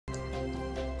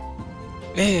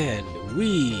And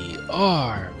we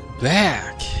are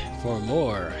back for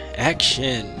more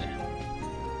action.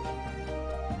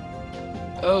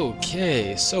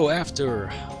 Okay, so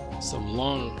after some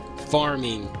long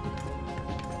farming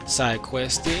side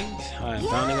questing, I'm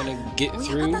finally gonna get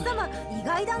through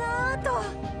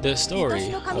the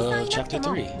story of chapter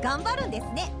 3.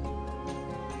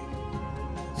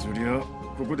 そりゃ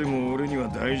ここでも俺には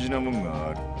大事なもんが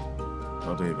ある。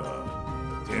例えば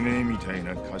てめえみたい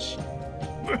な歌詞。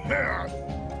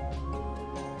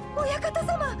親方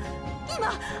様、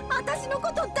今私のこ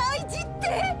と大事っ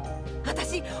て。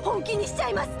私本気にしちゃ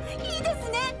います。いいです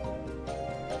ね。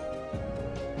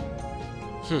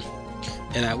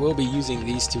And I will be using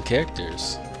these two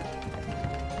characters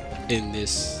in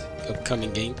this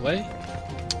upcoming gameplay.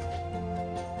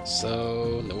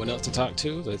 So, no one else to talk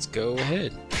to. Let's go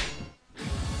ahead.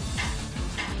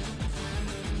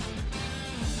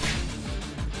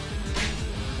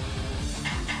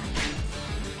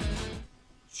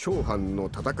 長藩の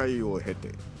戦いを経て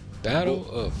Battle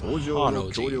of 北条の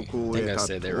協 Orochi. 力を I 得 think I た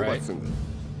said that 討 right. 伐軍。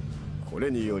こ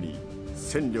れにより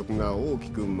戦力が大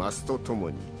きく増すととも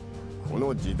にこ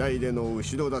の時代での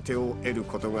後ろ盾を得る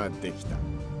ことができた。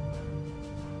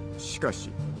しかし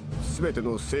全て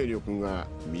の勢力が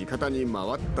味方に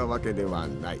回ったわけでは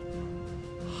ない。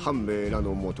半兵衛ら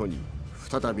のもとに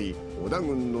再び織田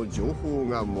軍の情報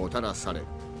がもたらされ、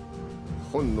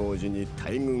本能寺に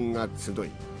大軍が集い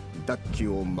奪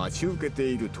旗を待ち受けて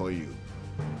いるという。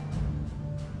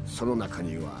その中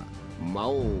には魔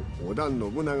王織田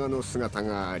信長の姿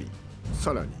があり、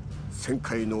さらに旋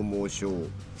回の猛将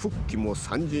復帰も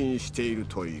参陣している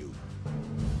という。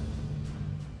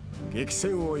激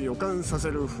戦を予感させ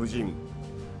る布陣。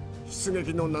出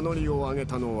撃の名乗りを上げ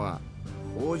たのは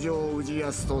北条氏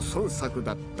康と孫作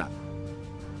だった。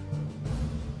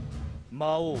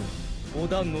魔王織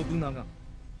田信長、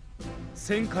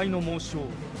旋回の猛将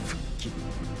復帰。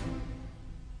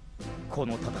こ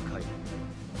の戦い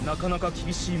なかなか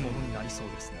厳しいものになりそう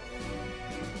ですね。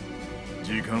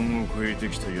時間を超えて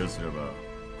きた奴らは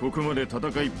ここまで戦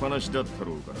いっぱなしだった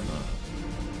ろうからな。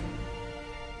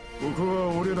ここは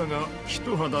俺らが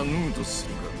一肌脱ぐとす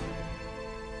るか。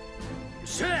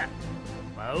しゃあ、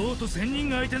魔王と仙人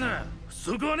が相手な不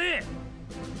足はねえ。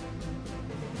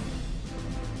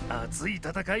熱い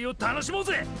戦いを楽しもう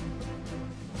ぜ。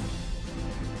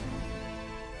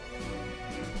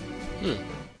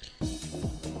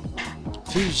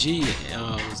Fuji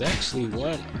was actually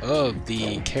one of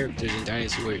the characters in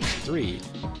Dynasty Warriors 3,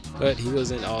 but he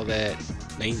wasn't all that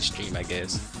mainstream, I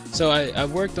guess. So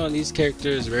I've worked on these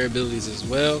characters' rare abilities as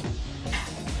well.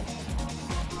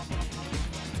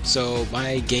 So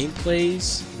my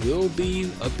gameplays will be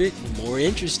a bit more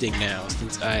interesting now,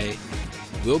 since I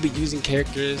will be using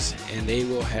characters and they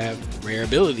will have rare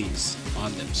abilities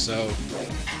on them. So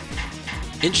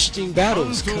interesting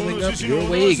battles coming up your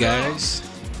way, guys.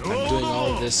 I'm doing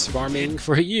all of this farming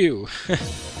for you.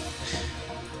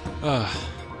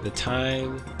 The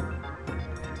time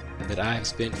that I've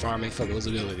spent farming for those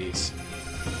abilities.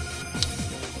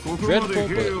 Dreadful,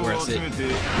 but worth it.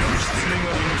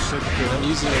 I'm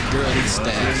using a girly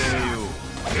staff.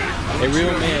 A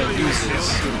real man uses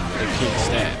a pink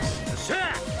staff.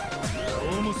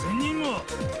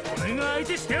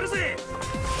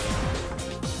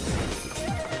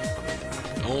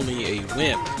 Only a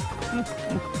wimp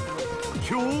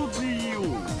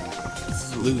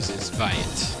loses by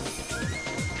it.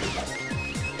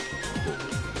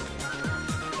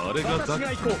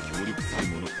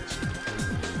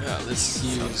 Let's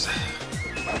use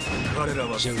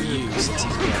Joey since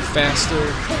he's going faster.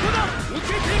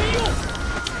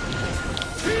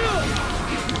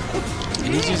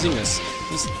 And he's using this.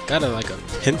 He's got like a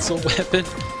pencil weapon.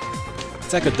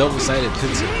 It's like a double-sided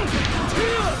pencil,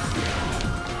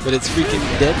 but it's freaking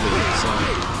deadly. So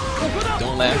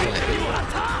don't laugh at it,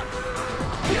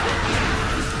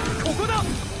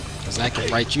 because I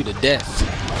can write you to death.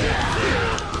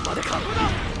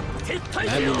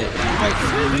 I mean that quite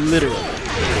literally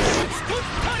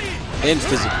and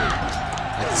physically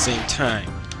at the same time.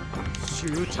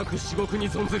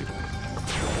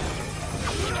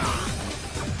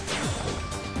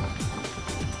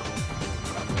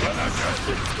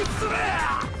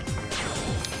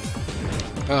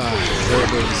 Their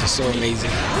abilities are so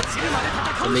amazing.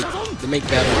 They make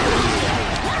battle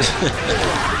easier.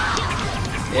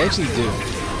 They actually do.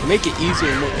 They make it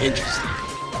easier and more interesting.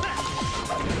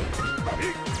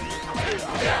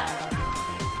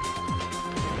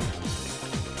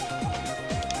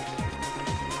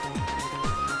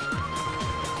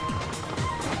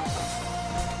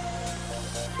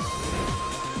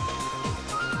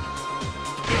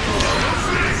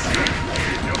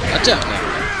 Watch out now.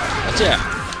 Watch out.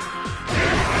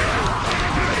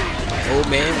 Old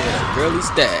man with a girly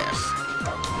staff.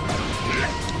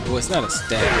 Well, it's not a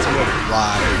staff, it's more of a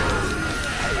rod.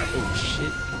 Oh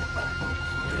shit.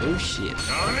 Oh shit.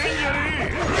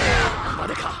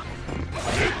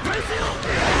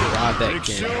 Rod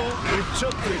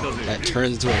that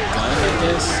turns into a gun, I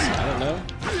guess? I don't know.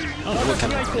 I don't know what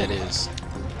kind of thing that is.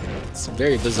 It's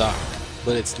very bizarre,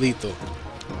 but it's lethal.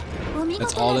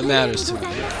 That's all that matters to me. If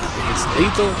it's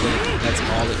lethal, then that's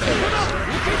all that matters.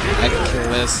 I can care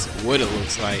less what it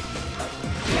looks like,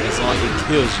 as long as it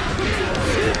kills you.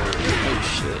 Oh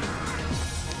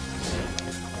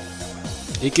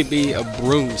shit. It could be a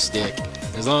broomstick.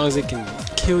 As long as it can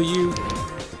kill you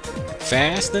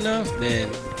fast enough,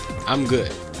 then I'm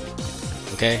good.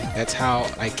 Okay? That's how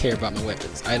I care about my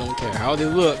weapons. I don't care how they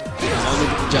look, as long as they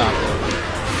get the job done.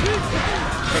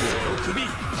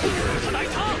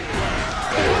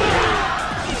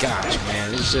 Gosh,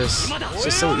 man, it's just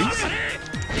so easy.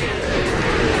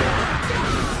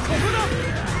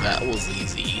 That was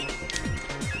easy.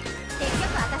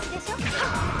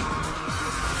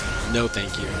 No,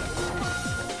 thank you.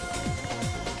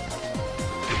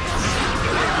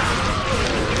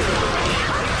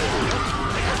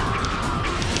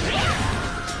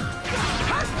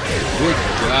 Good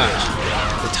gosh,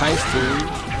 the Typhoon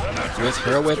with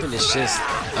her weapon is just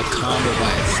a combo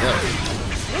by itself.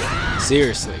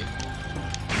 Seriously.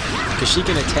 Because she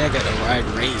can attack at a wide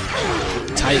range.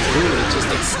 Typhoon, it just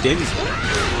extends it.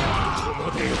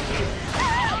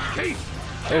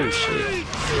 Oh shit.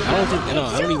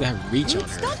 I don't even have reach on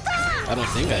her. I don't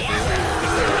think I do.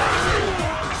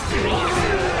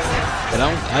 But I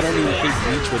don't even think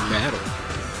reach would matter.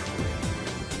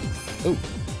 Oh.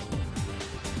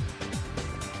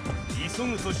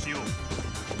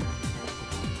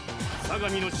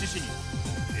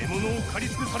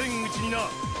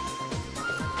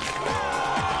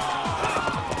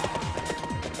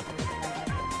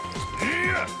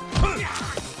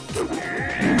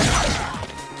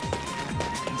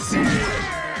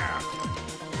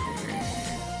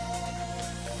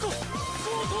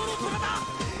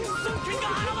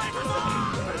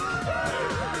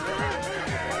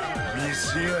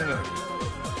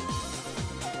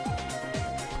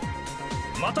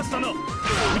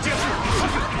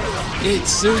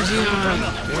 It's Sunjian,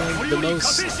 one of the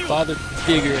most father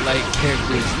figure-like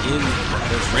characters in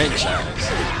the franchise.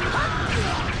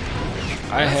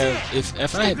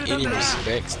 If I have any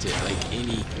respects to like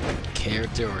any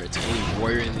character or to any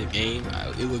warrior in the game,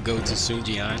 it would go to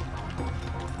Sunjian.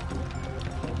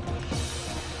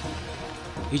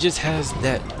 He just has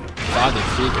that father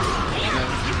figure, you know?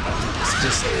 It's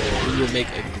just, he will make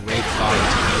a great father to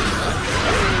anybody.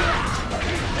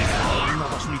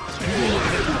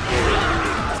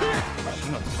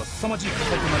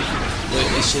 But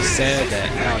it's just sad that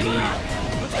how he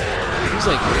was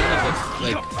like one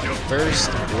of the first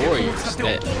warriors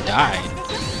that died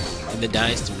in the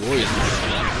Dynasty Warriors movie.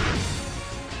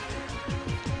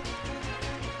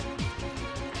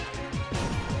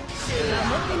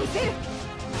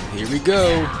 Here we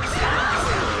go.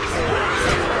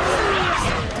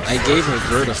 I gave her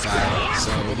Vertify,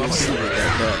 so we'll see what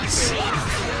that does.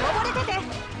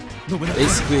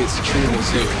 Basically, it's true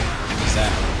Mizzou.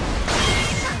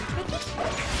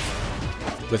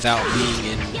 Without being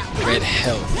in red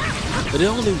health, but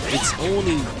it's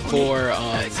only for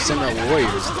Samurai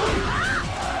Warriors.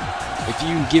 If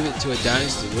you give it to a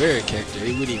Dynasty Warrior character,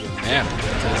 it wouldn't even matter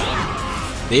because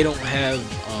they don't have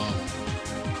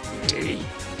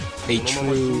a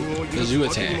true Mizzou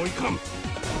attack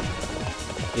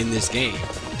in this game.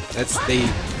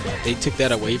 They took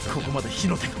that away from him.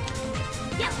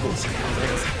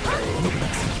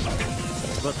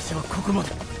 Here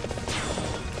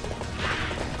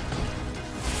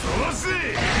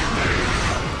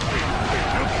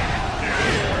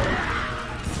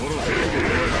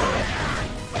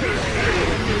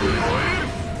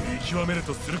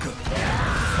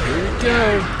we go.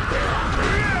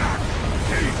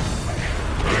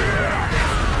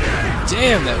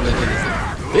 Damn, that weapon is a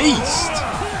beast.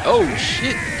 Oh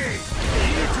shit.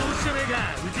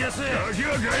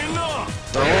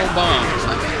 Throwing bombs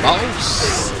like a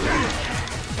boss.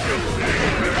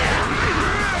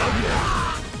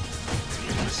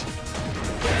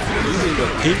 Using the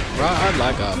pink rod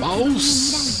like a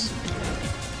boss.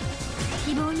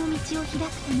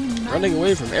 Running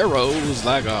away from arrows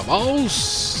like a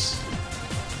boss.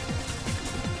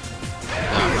 Nah,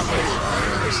 I'm not waiting for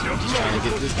arrows. I'm just trying to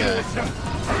get this guy.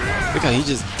 Look how he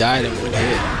just died in one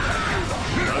hit.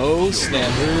 Oh snap,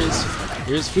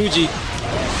 here's Fuji.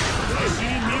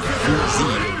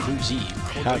 Fuji. Fuji,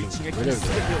 how do whatever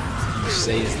you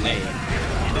say his name.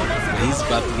 But he's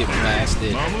about to get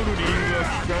blasted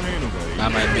by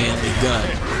my manly gun.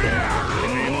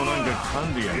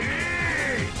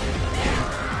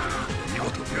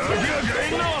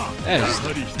 That is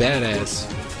badass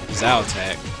Zao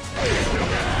attack.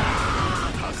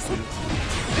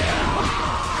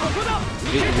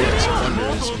 It works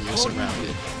wonders when you're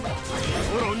surrounded.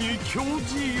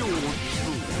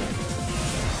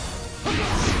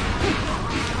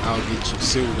 I'll get you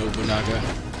soon, Nobunaga.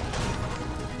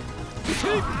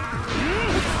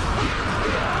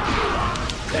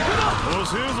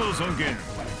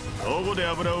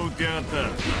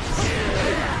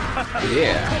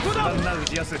 Yeah.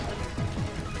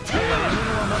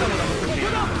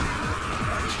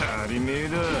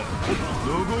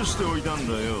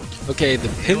 Okay, the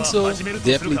pencil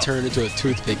definitely turned into a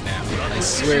toothpick now. I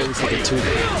swear it looks like a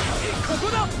toothpick.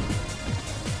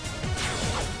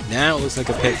 Now it looks like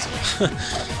a pencil.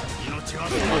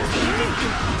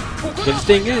 But the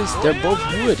thing is, they're both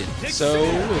wooden, so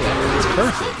it's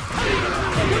perfect.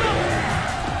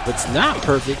 What's not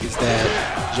perfect is that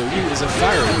Joyu is a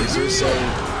fire user, so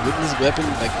wouldn't his weapon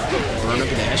like burn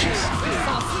up in ashes?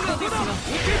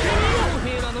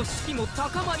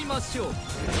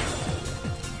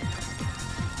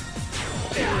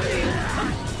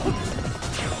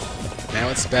 Now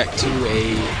it's back to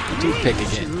a toothpick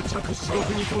again.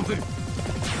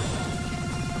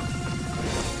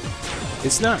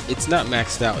 It's not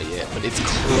maxed out yet, but it's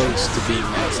close to being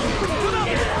maxed out.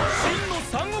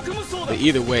 But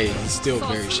either way, he's still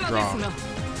very strong.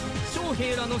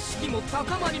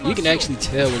 You can actually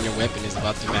tell when your weapon is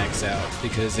about to max out,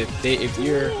 because if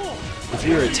you're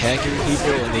attacking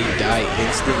people and they die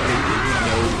instantly, then you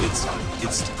know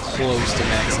it's close to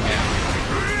maxing out.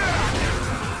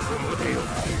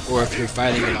 Or if you're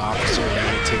fighting an officer and it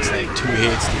only takes like 2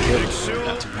 hits to kill him,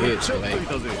 not 2 hits, but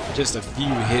like just a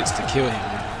few hits to kill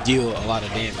him, deal a lot of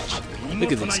damage.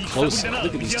 Look at these close.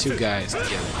 Look at these two guys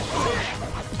together.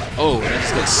 Oh, and I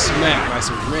just got smacked by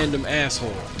some random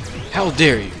asshole. How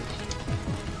dare you?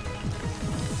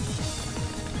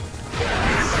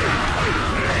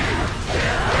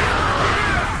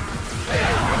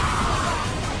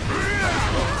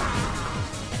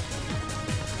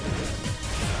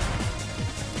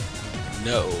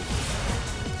 No.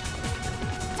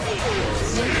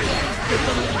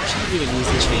 She really needs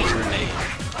to change her name.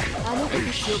 Oh,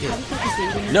 shit.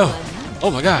 No! Oh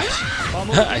my gosh!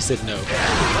 I said no.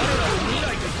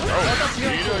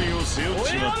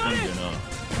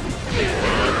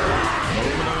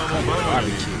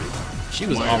 Barbecue. She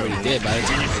was already dead by the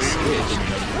time I switched.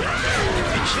 I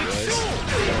think she was.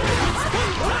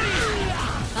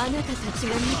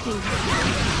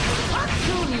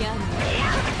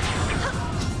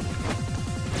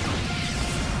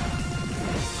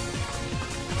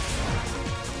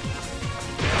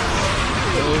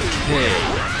 Okay.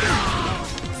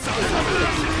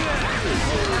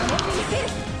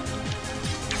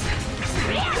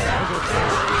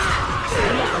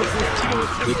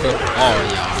 Whip up all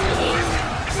y'all.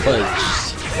 Fudge.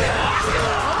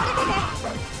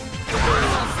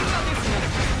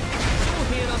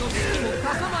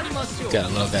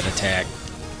 Gotta love that attack.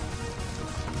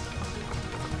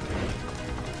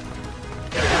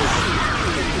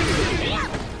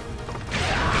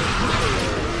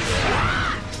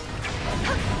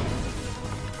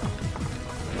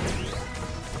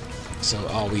 So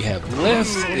all we have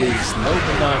left is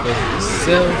Nobunaga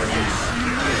himself.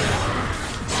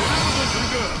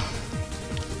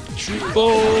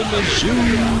 Triple Majou.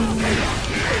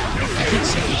 I keep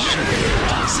saying shit.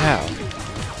 How?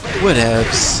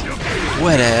 Whatevs.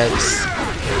 Whatevs.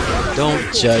 Don't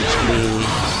judge me.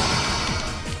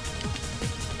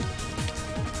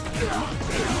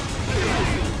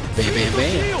 Bam, bam,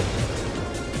 bam.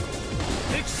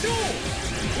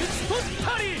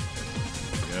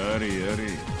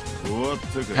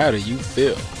 How do you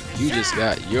feel? You just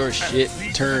got your shit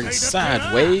turned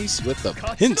sideways with a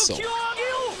pencil.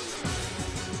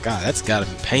 God, that's gotta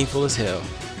be painful as hell.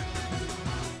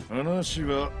 話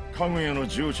はかぐやの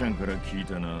ジョーちゃんから聞い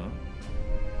たな。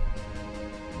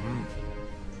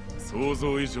想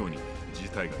像以上に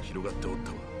事態が広がっておっ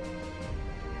たわ。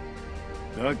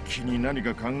ラッキーに何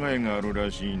か考えがあるら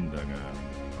しいんだが、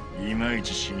いまい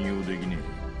ち信用できね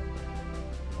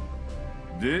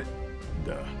え。で、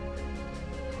だ。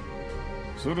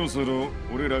そろそろ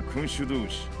俺ら君主同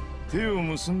士手を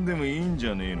結んでもいいんじ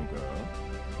ゃねえのか。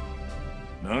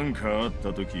なんかあっ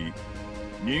た時、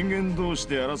人間同士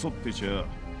で争ってちゃ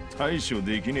対処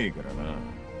できねえからな。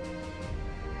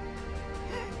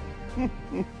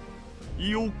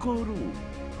よかろう。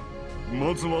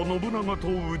まずは信長と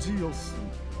氏康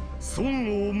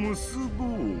孫を結ぼう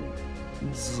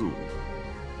ぞ。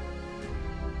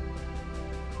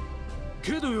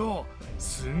けどよ、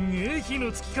すんげえ火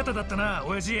のつき方だったな、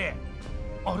親父。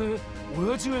あれ、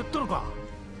親父がやったのか？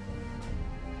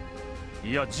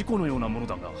いや、事故のようなもの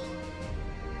だが、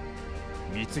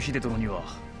光秀殿には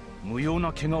無用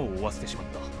な怪我を負わせてしまっ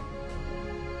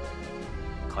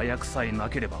た。火薬さえな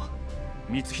ければ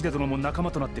光秀殿も仲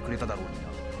間となってくれただろうに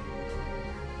な。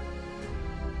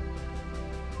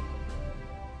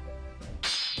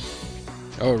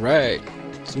Alright,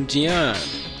 Sunjian,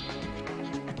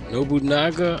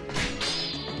 Nobunaga,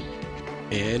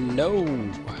 and no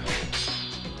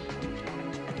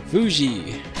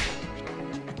Fuji.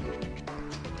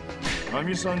 か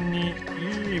みさんに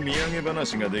いい土産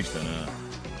話ができたな。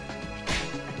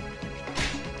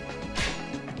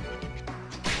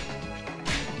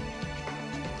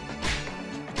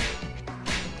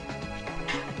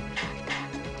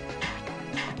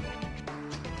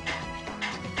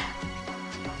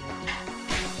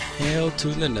Hell to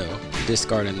the no.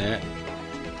 Discarding that.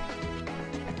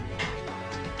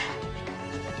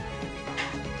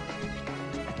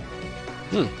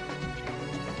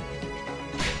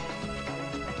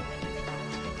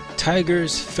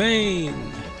 Tiger's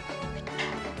Fame.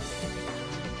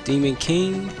 Demon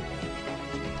King.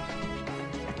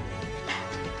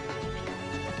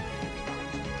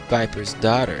 Viper's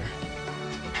Daughter.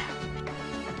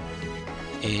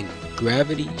 And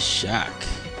Gravity Shock.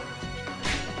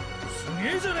 す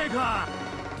げえじゃねえか。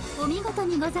お見事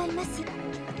にございます。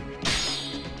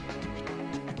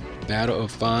 Battle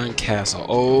of Fine Castle.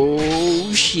 Oh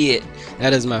shit.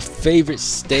 That is my favorite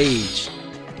stage.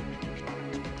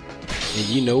 And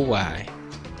you know why.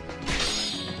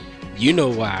 You know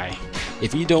why.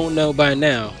 If you don't know by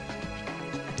now,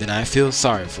 then I feel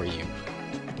sorry for you.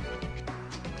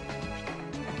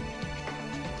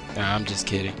 Nah, I'm just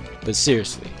kidding. But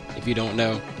seriously, if you don't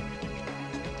know,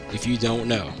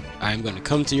 I'm gonna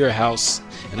come to your house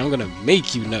and I'm gonna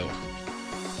make you know.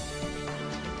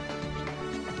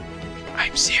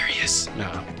 I'm serious.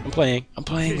 Nah, I'm playing,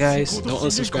 guys. Don't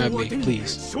unsubscribe me,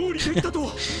 please. 勝利できたと。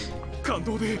感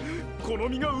動でこの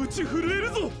身が打ち震える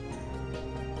ぞ。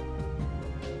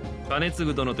兼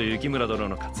続殿と雪村殿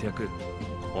の活躍、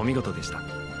お見事でした。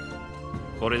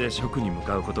これで蜀に向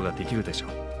かうことができるでしょう。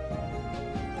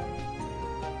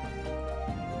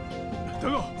だ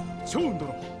が、趙雲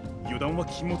殿、油断は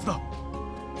禁物だ。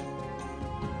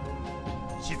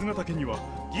静ヶ岳には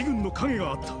義軍の影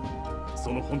があった。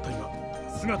その本体が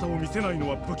姿を見せないの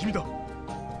は不気味だ。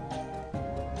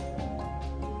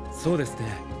そうですね。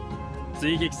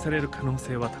追撃される可能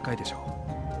性は高いでしょ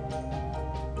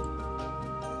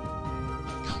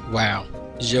う。Wow,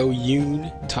 Zhou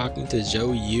Yun talking to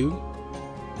Zhou Yu?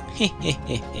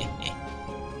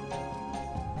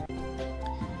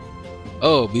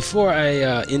 Oh, before I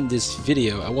end this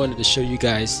video, I wanted to show you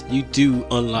guys you do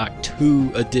unlock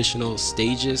 2 additional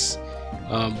stages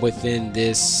within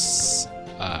this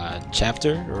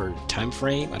chapter or time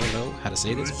frame. I don't know how to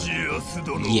say this.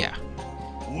 But yeah.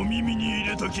 お耳に入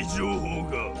れたき情報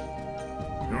が。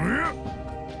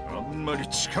あんまり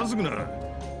近づくな。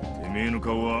てめえの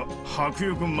顔は迫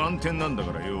力満点なんだ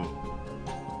からよ。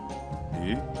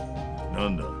え？な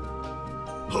んだ？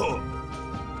は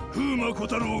あ、風魔小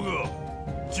太郎が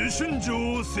受信城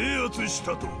を制圧し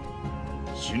たと。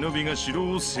忍びが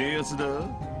城を制圧だ？っ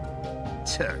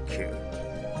たく、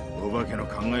お化けの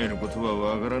考えることは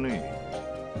わからねえ。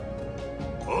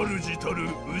主たる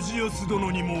氏康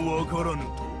殿にもわからぬと。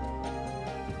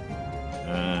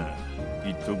ああ、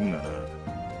言っとくがな。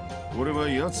俺は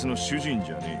奴の主人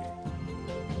じゃね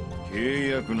え。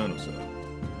契約なのさ。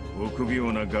臆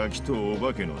病なガキとお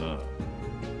化けのな。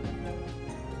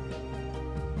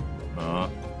まあ、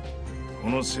こ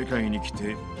の世界に来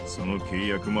てその契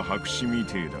約も白紙み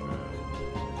てえだが。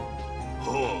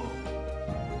は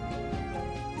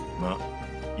あ。まあ、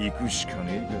行くしか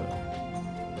ねえか。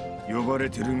呼ばれ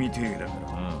てるみてえだか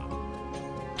らな。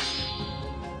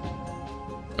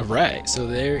Alright, so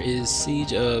there is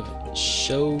Siege of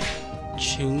Shouchun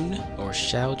or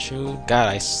Shaochun. God,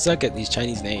 I suck at these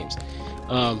Chinese names.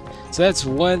 So that's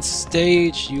one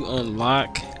stage you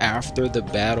unlock after the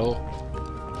battle.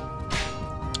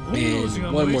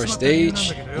 And one more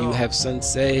stage, you have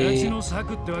Sensei or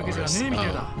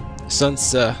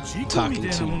Sansa talking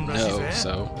to No.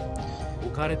 So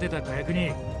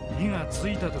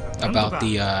about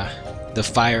the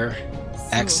fire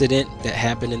accident that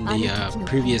happened in the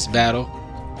previous battle.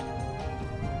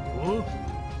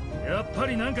 やっぱ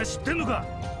りなんか知ってんのか。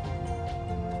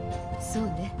そう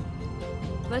ね。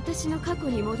私の過去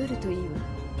に戻るといいわ。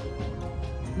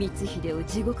光秀を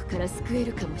地獄から救え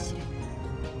るかもしれない。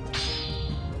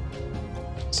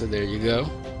 So there you go.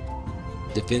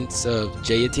 Defense of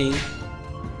Jayatine.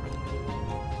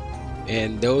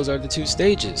 And those are the two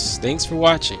stages. Thanks for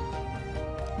watching.